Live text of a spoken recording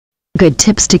Good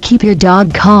tips to keep your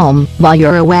dog calm while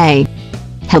you're away.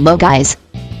 Hello guys.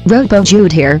 Robo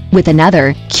Jude here with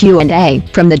another Q&A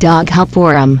from the Dog Help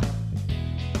Forum.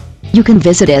 You can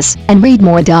visit us and read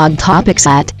more dog topics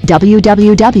at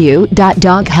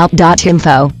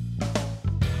www.doghelp.info.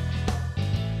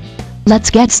 Let's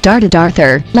get started,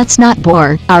 Arthur. Let's not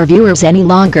bore our viewers any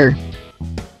longer.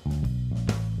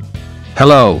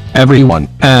 Hello, everyone,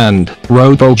 and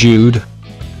Robo Jude.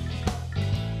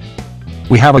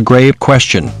 We have a great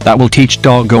question that will teach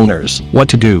dog owners what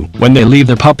to do when they leave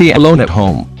their puppy alone at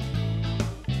home.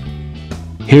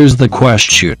 Here's the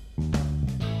question.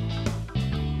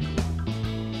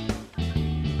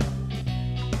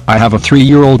 I have a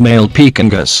 3-year-old male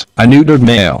Pekingus, a neutered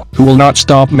male, who will not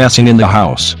stop messing in the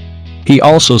house. He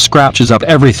also scratches up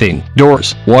everything,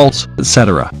 doors, walls,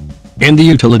 etc. in the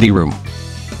utility room.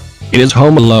 It is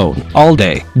home alone all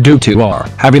day due to our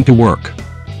having to work.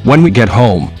 When we get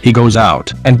home, he goes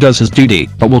out and does his duty,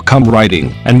 but will come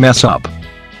riding and mess up.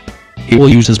 He will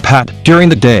use his pad during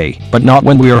the day, but not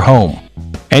when we are home.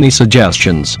 Any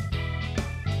suggestions?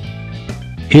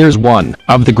 Here's one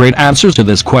of the great answers to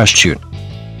this question.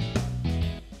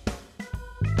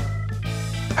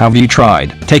 Have you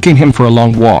tried taking him for a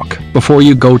long walk before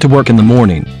you go to work in the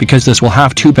morning? Because this will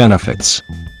have two benefits.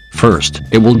 First,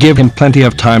 it will give him plenty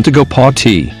of time to go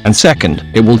potty, and second,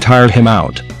 it will tire him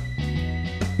out.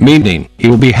 Meaning, he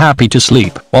will be happy to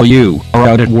sleep while you are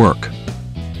out at work.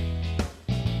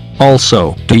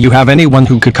 Also, do you have anyone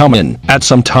who could come in at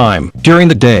some time during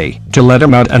the day to let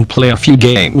him out and play a few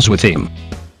games with him?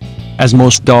 As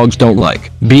most dogs don't like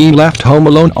being left home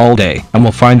alone all day and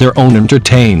will find their own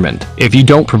entertainment if you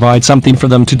don't provide something for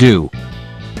them to do.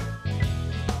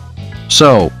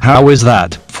 So, how is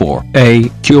that for a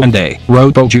Q&A,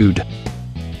 Robo Jude?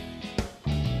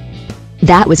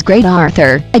 That was great,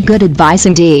 Arthur. A good advice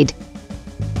indeed.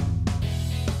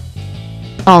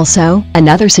 Also,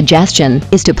 another suggestion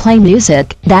is to play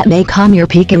music that may calm your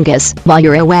Pekingus while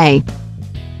you're away.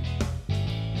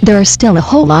 There are still a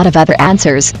whole lot of other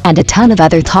answers and a ton of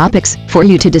other topics for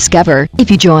you to discover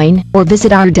if you join or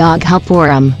visit our Dog Help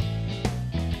Forum.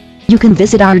 You can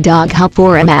visit our Dog Help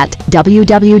Forum at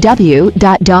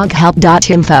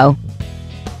www.doghelp.info.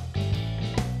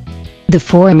 The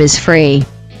forum is free.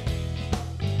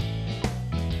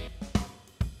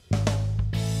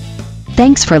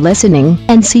 Thanks for listening,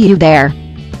 and see you there.